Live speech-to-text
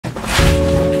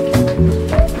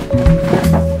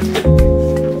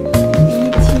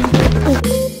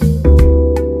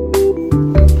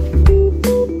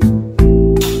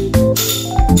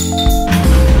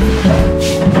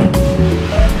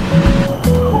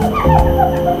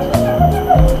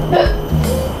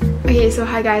So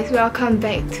hi guys, welcome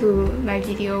back to my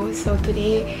video. So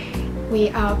today we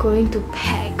are going to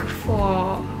pack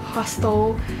for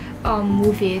hostel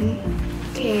move-in.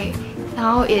 Okay,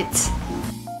 now it's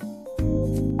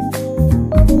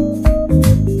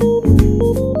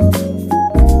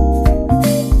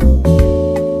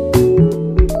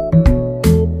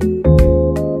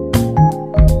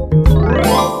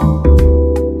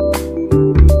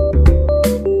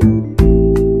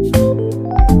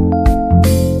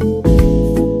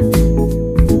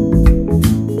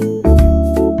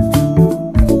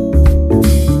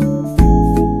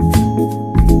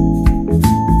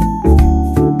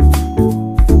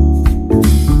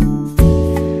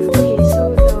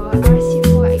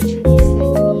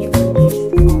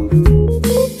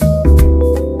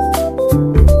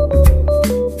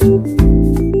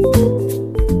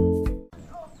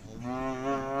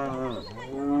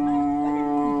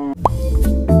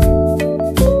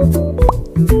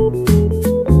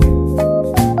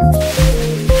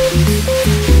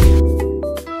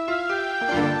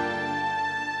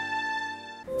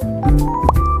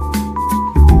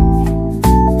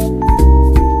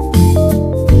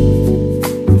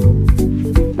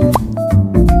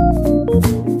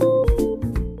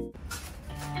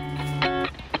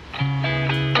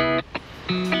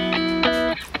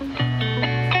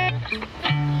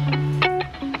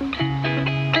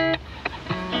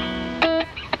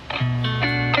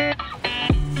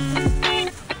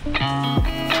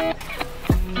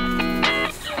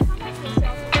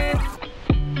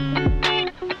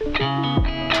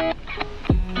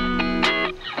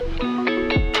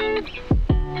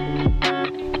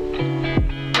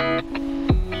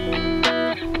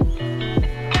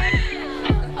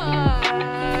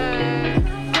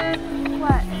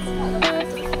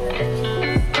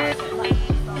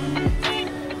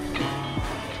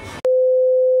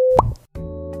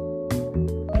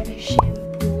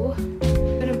shampoo.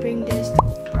 I'm gonna bring this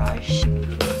toothbrush.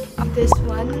 This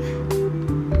one.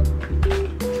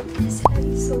 This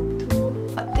hand soap too.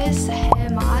 This hair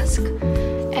mask.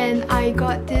 And I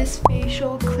got this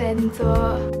facial cleanser.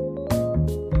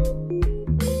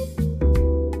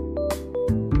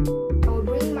 I'll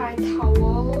bring my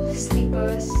towel,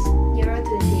 slippers nearer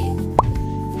to the bed.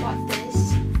 Got this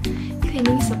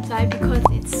cleaning supply because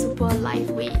it's super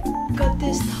lightweight. Got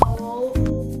this towel,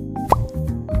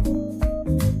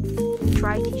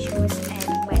 dry tissues and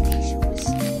wet tissues.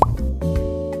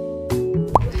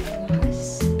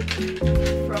 Mask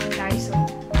from Daiso.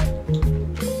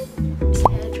 This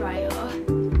hair dryer.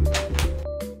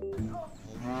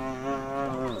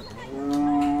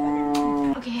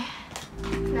 Okay,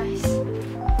 nice.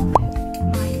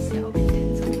 My set of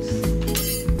utensils.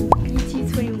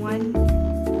 BT21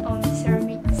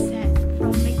 ceramic set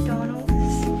from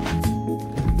McDonald's.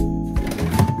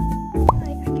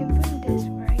 I can bring this,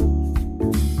 right?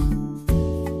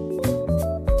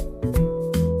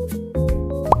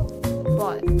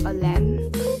 Bought a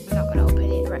lamp. I'm not gonna open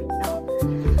it right now.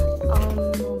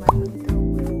 My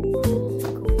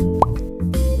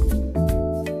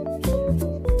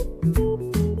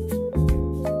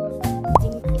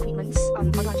window equipments.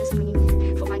 Although I'm just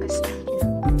bringing for my guys.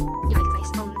 Yeah, guys.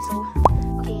 So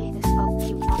okay, there's a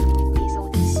few stuff. Okay, so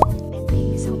this and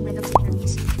things, some random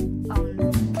stationaries.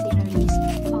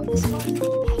 This one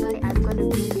hanger that I'm gonna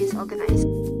bring is organized.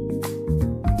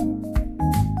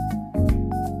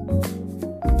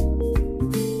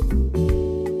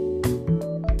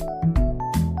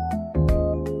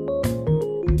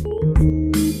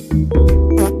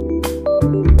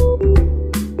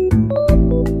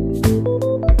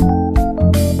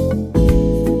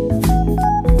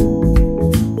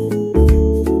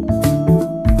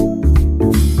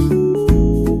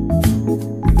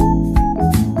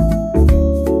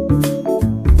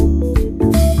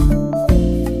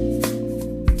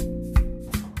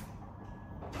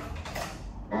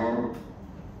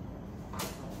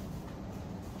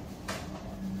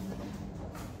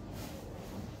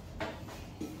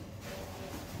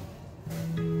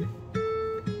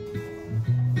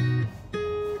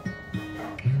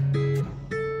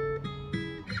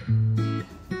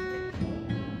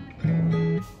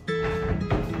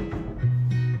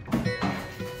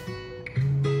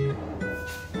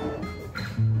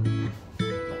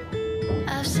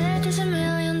 I've said this a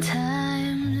million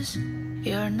times,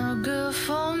 you're no good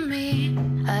for me.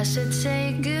 I should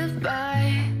say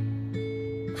goodbye,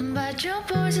 but your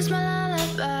voice is my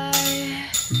lullaby,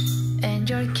 and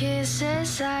your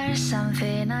kisses are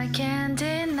something I can't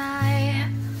deny.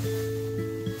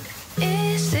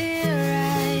 Is it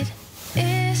right?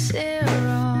 Is it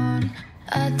wrong?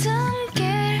 I don't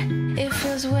care, it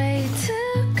feels way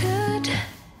too good.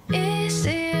 Is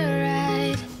it right?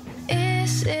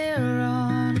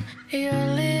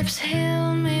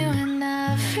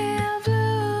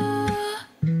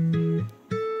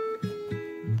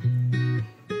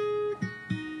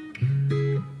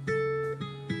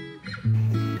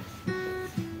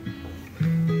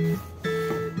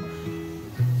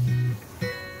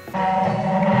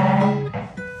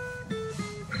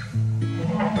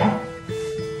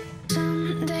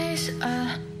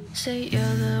 say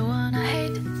you're the